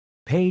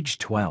Page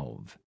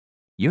 12.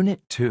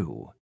 Unit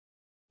 2.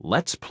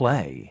 Let's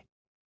play.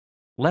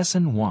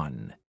 Lesson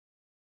 1.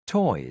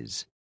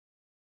 Toys.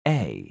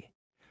 A.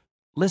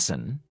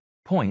 Listen,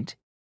 point,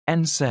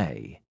 and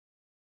say.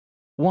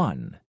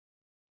 1,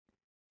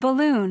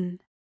 Balloon,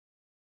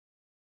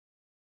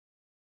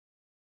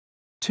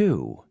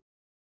 2,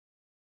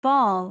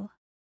 ball,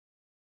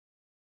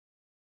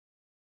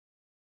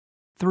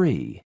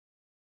 3,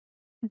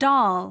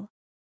 doll,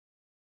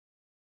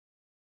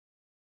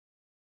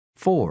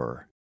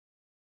 4,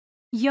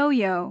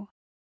 yo-yo,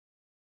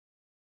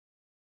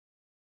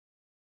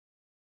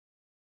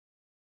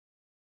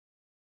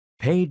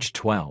 Page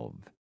 12.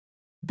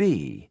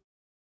 B.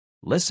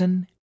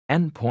 Listen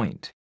and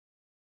point.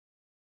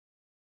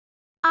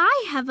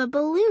 I have a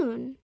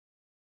balloon.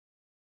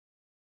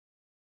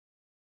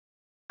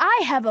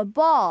 I have a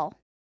ball.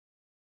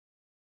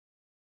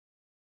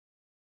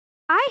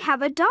 I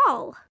have a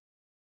doll.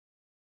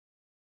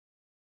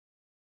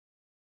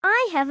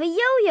 I have a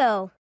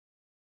yo-yo.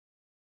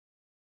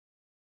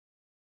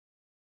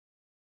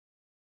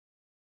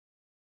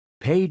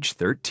 Page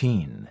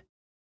 13.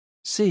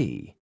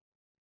 C.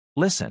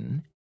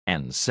 Listen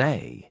and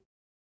say.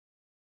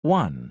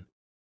 1,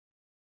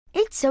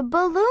 It's a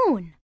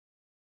balloon.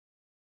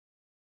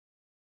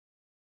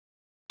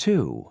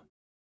 2,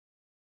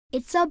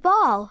 It's a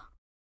ball.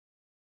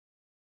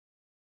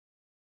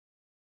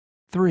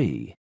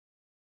 3,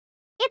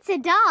 It's a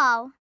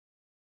doll.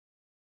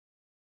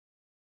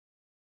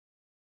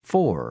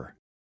 4,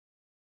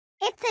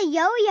 It's a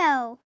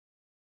yo-yo.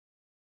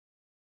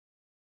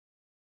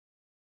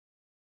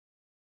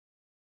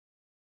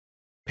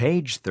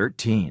 Page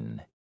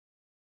 13.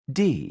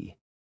 D.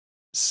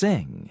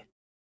 Sing.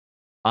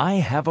 I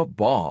have a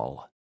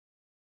ball.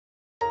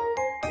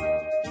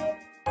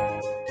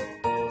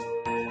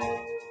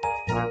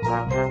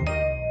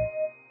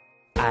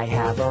 I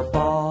have a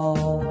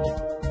ball.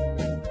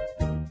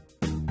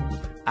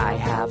 I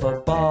have a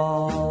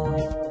ball.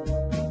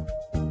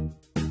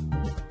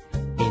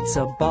 It's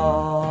a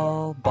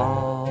ball,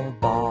 ball,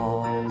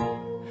 ball.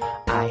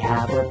 I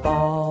have a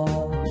ball.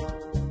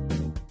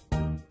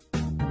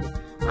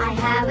 I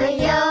have a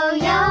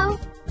yo-yo.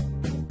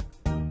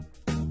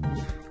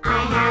 I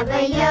have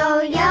a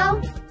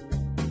yo-yo.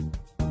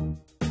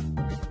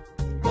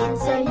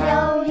 It's a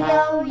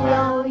yo-yo,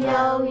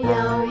 yo-yo,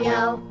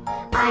 yo-yo.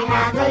 I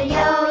have a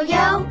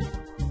yo-yo.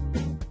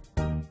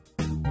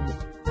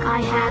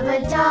 I have a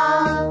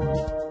doll.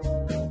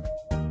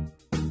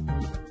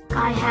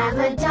 I have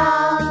a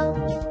doll.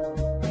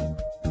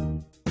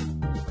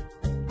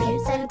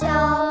 It's a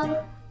doll,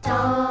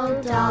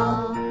 doll,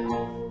 doll.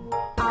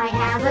 I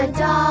have a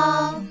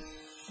doll.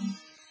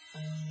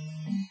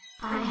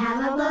 I have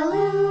a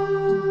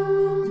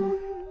balloon.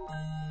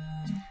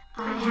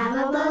 I have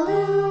a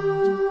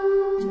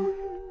balloon.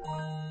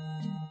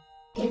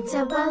 It's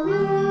a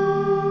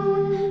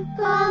balloon,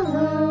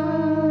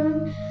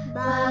 balloon,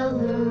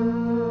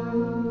 balloon.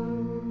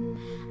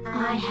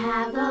 I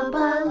have a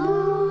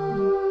balloon.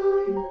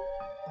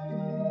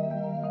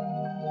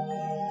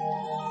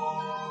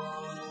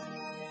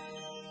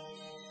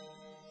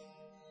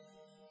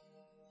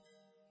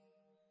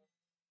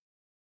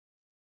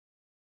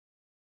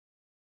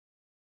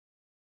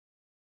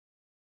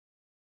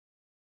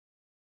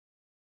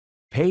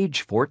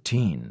 Page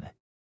 14.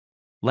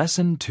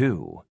 Lesson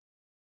 2.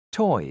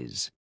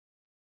 Toys.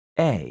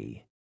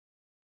 A.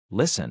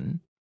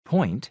 Listen,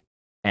 point,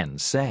 and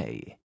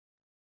say.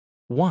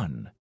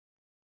 1,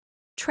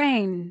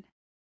 train,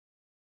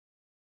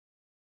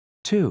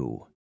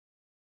 2,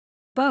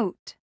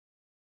 boat,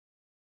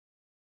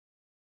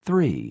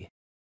 3,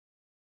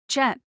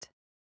 jet,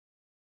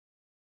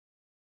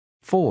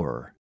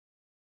 4,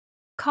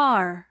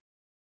 car,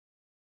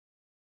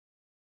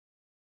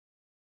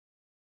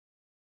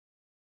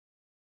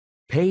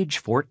 Page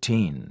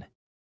 14.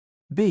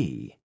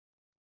 B.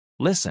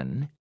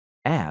 Listen,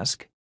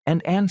 ask,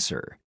 and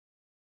answer.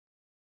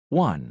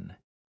 1,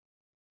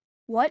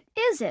 What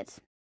is it?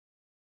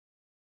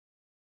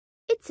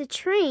 It's a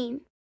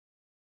train.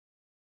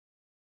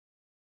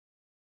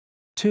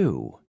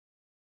 2,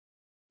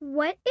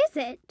 What is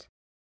it?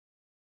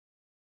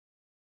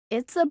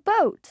 It's a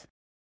boat.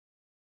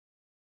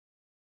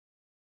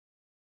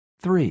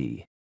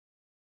 3,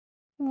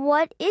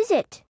 What is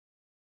it?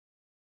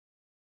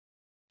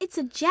 It's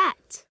a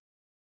jet.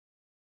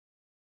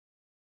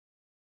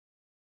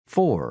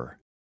 4,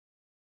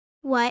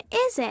 What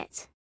is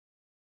it?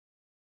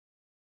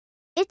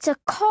 It's a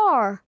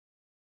car.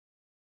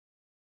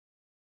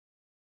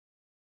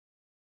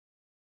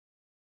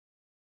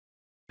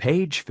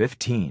 Page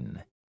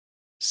 15.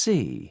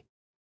 C.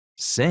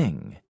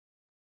 Sing.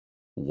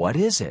 What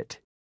is it?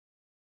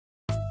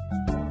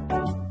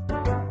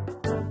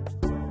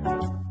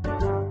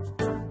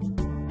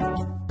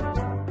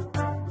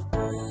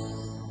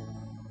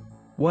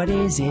 What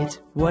is it?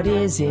 What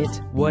is it?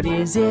 What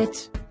is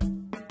it?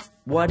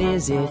 What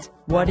is it?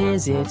 What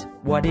is it?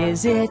 What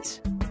is it?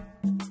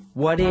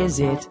 What is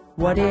it?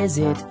 What is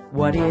it?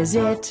 What is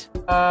it?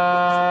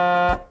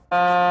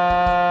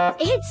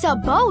 It's a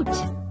boat.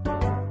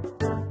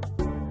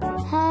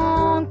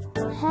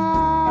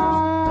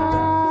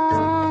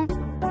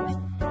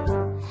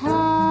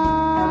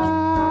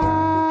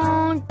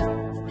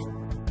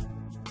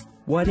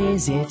 What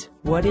is it?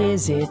 What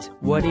is it?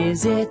 What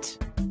is it?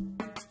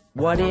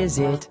 What is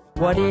it?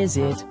 What is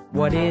it?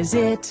 What is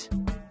it?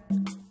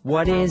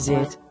 What is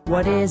it?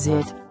 What is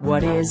it?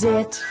 What is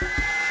it?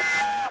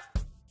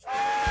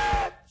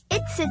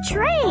 It's a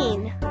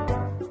train.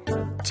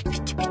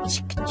 Choo-choo.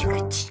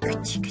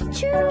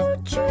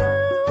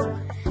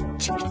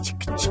 Choo-choo.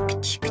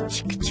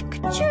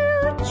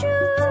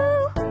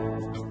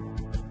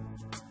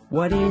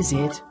 What is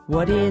it?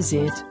 What is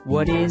it?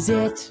 What is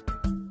it?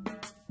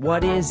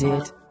 What is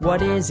it?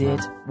 What is it?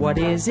 What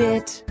is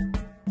it?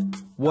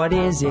 What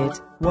is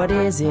it? What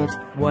is it?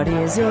 What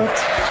is it?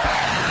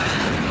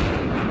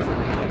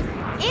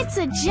 It's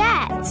a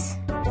jet.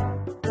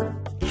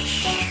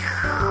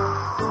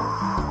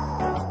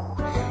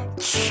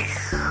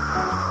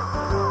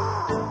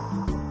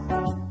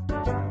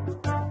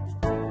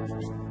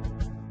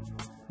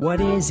 What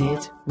is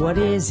it? What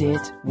is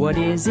it? What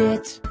is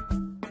it?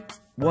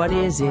 What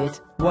is it?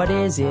 What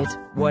is it?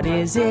 What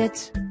is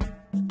it?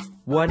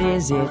 What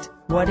is it?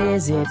 What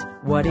is it?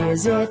 What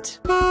is it?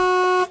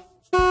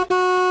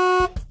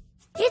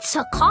 It's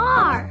a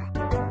car.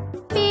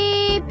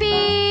 Beep,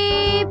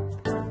 beep.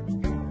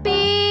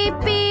 Beep,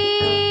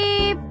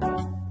 beep.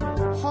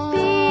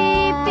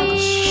 Beep, beep. Beep,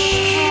 beep.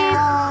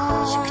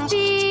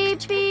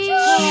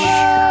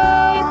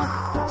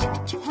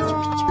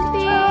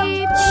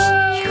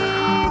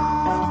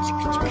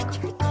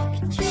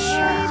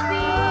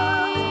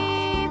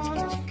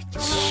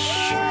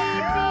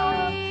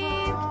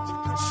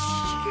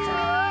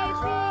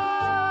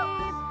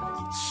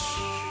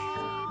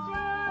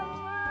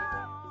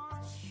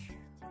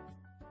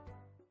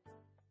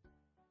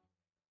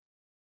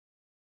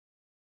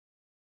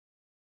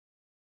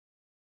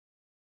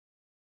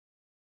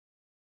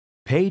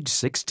 Page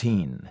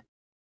 16.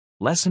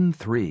 Lesson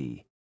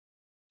 3.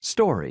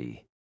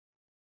 Story.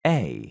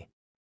 A.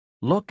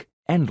 Look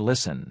and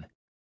listen.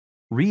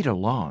 Read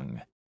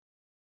along.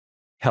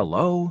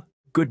 Hello,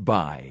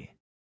 goodbye.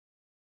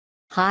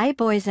 Hi,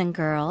 boys and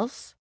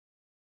girls.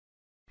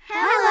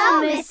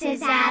 Hello,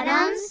 Mrs.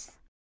 Adams.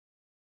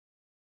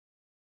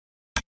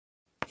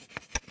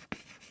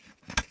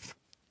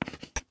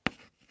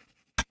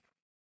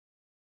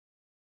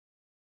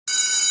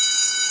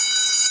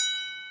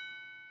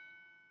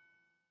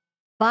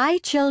 Bye,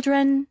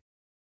 children.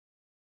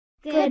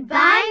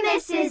 Goodbye,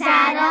 Mrs.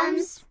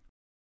 Adams.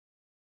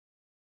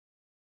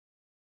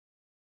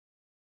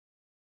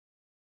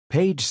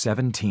 Page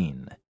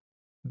 17.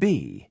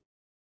 B.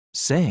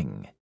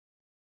 Sing.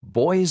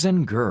 Boys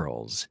and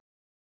girls.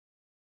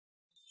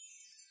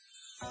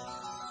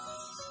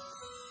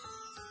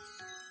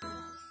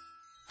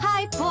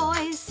 Hi,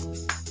 boys.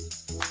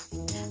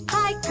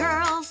 Hi,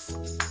 girls.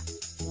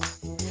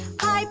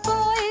 Hi,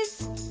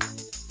 boys.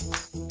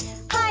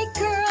 Hi,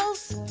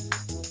 girls.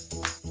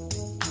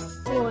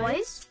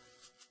 Boys.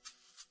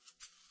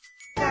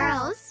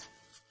 Girls.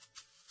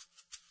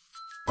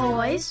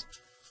 Boys.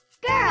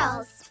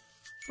 Girls.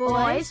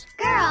 Boys.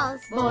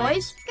 Girls.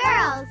 Boys.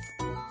 Girls.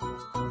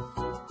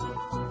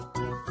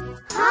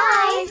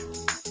 Hi.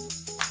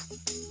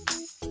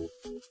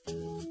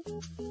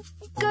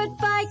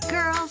 Goodbye,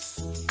 girls.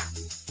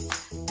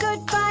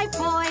 Goodbye,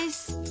 boys.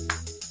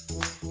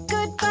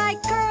 Goodbye,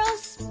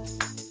 girls.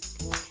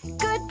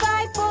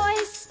 Goodbye,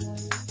 boys.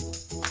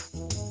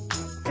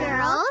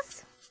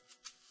 Girls.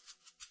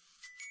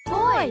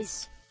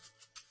 Boys.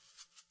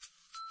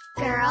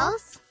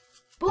 Girls.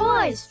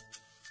 Boys.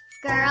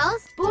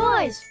 Girls.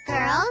 Boys.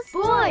 Girls.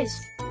 Boys.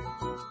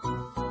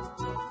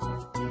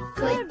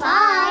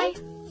 Goodbye.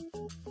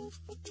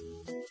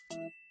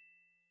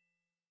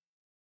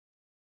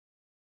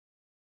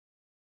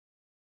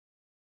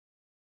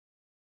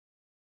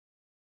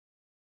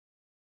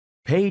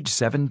 Page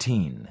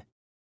 17.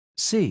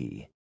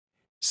 C.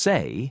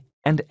 Say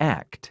and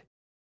act.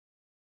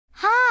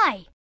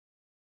 Hi.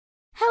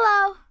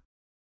 Hello.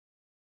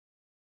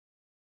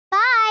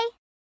 Bye.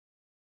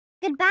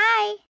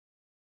 Goodbye.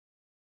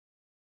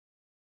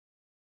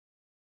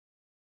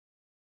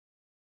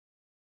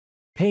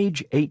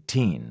 Page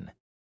 18.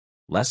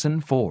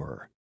 Lesson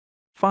 4.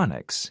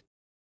 Phonics.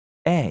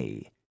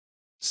 A.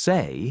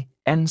 Say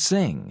and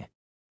sing.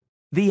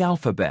 The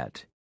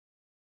alphabet.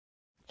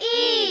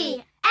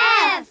 E,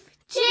 F,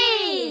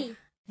 G.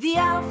 The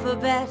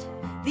alphabet,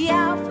 the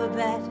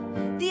alphabet,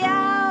 the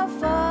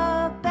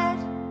alphabet.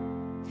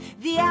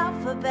 The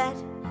alphabet,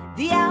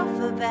 the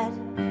alphabet,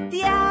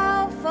 the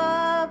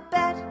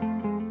alphabet.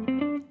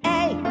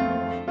 A,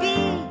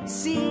 B,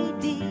 C,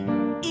 D,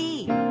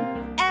 E,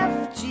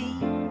 F, G,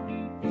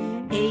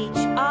 H,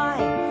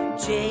 I,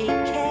 J,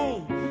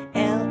 K,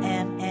 L,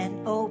 M,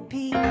 N, O,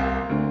 P,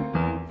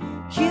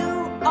 Q,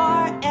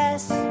 R,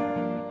 S,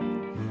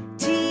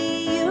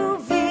 T, U,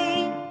 V,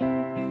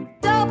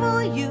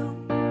 W,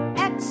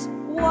 X,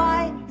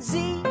 Y,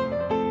 Z.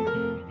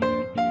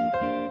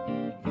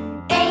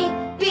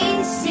 A,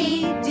 B,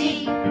 C,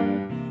 D,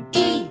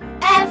 E,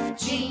 F,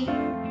 G,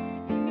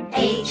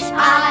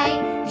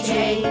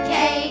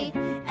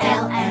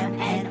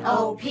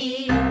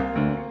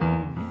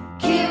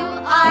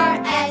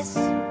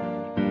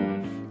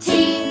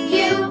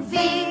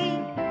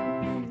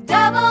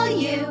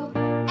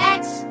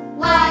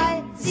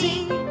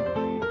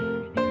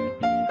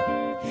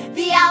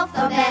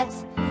 alphabet,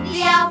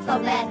 the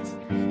alphabet,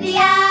 the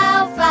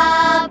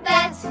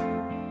alphabet,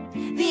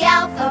 the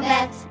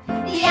alphabet,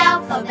 the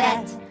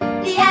alphabet,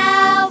 the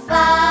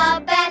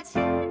alphabet.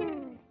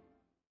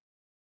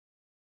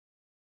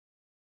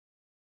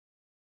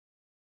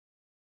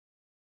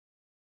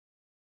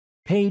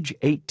 Page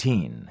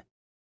 18.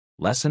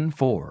 Lesson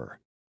 4.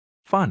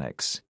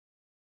 Phonics.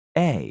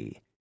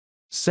 A.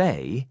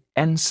 Say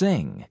and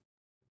sing.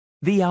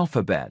 The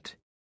alphabet.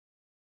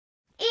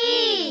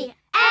 E,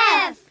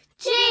 F,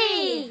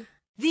 G.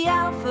 The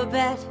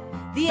alphabet,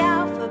 the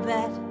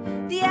alphabet,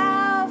 the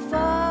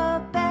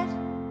alphabet.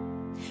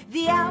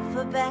 The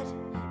alphabet,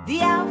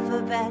 the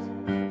alphabet,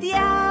 the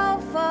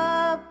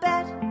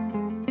alphabet.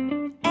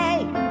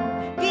 A,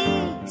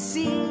 B,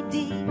 C,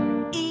 D,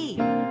 E,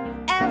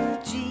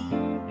 F, G,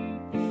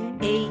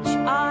 H,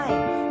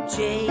 I,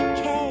 J,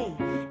 K,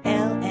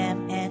 L,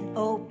 M, N,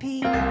 O,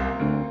 P, Q,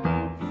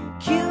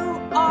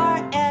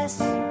 R, S,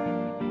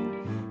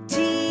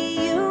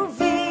 T, U,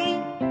 V,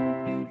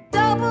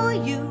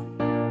 W,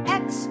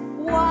 X,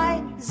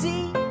 Y,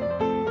 Z.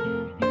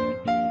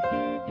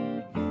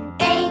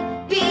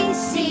 A, B,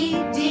 C,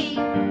 D,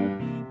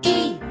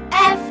 E,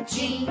 F,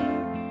 G,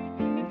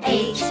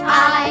 H,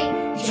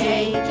 I,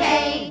 J,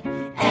 K,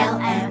 L,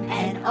 M,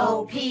 N,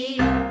 O, P,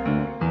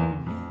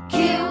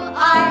 Q,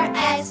 R,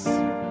 S,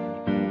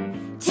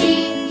 T,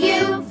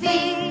 U, V,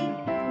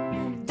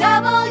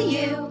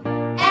 W,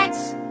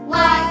 X,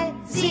 Y,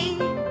 Z.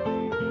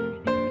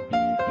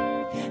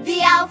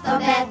 The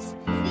alphabet,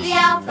 the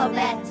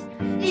alphabet,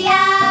 the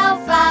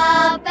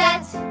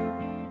alphabet,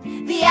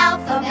 the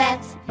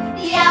alphabet,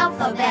 the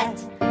alphabet,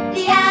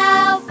 the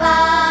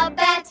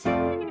alphabet.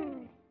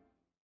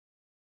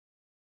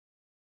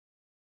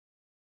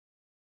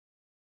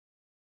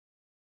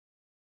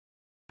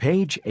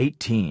 Page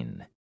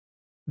 18.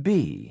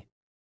 B.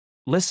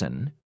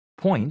 Listen,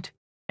 point,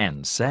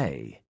 and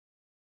say.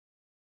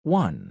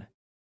 1,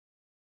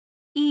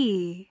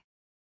 E.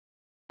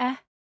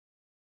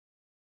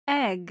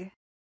 Egg.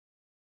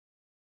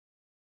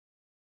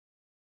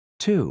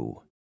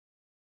 2,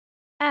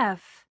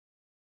 F.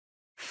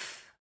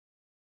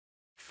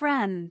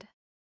 Friend.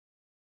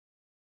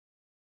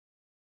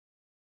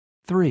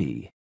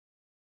 3,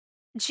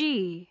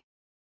 G.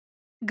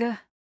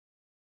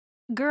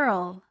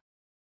 Girl.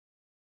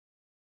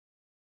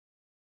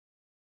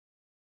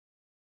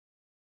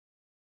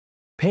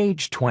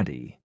 Page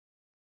 20.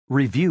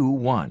 Review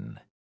 1.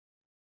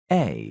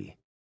 A.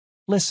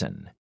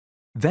 Listen,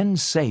 then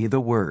say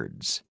the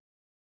words.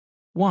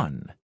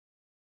 1,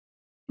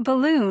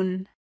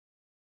 Balloon.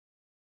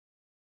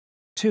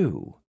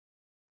 2,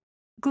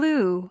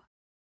 Glue.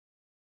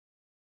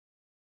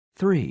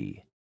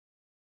 3,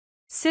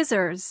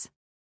 Scissors.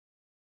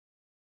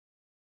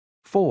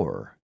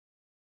 4,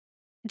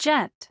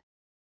 Jet.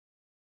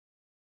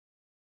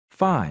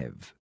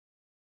 5,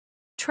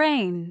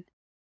 Train.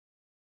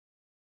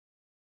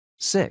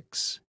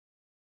 6,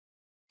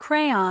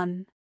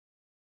 Crayon.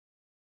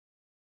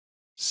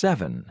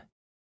 7,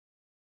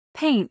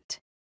 Paint.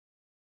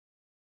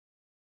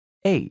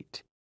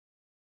 8,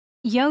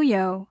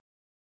 Yo-yo.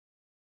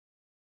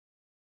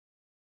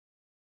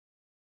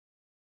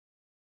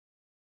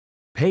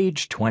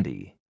 Page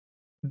 20.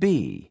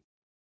 B.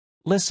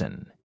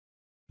 Listen,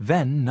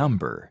 then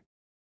number.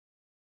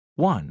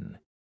 1,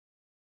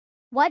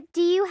 What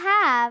do you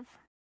have?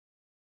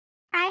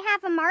 I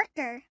have a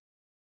marker.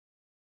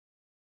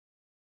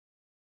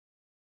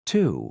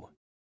 2,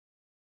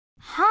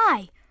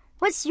 Hi,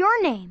 what's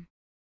your name?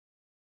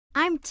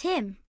 I'm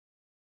Tim.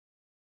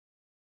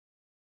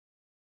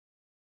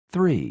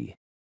 3,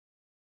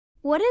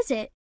 What is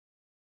it?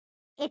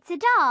 It's a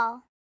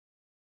doll.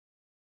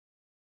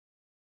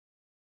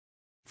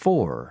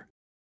 4,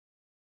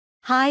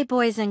 Hi,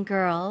 boys and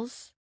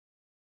girls.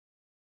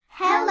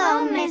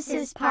 Hello,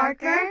 Mrs.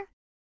 Parker.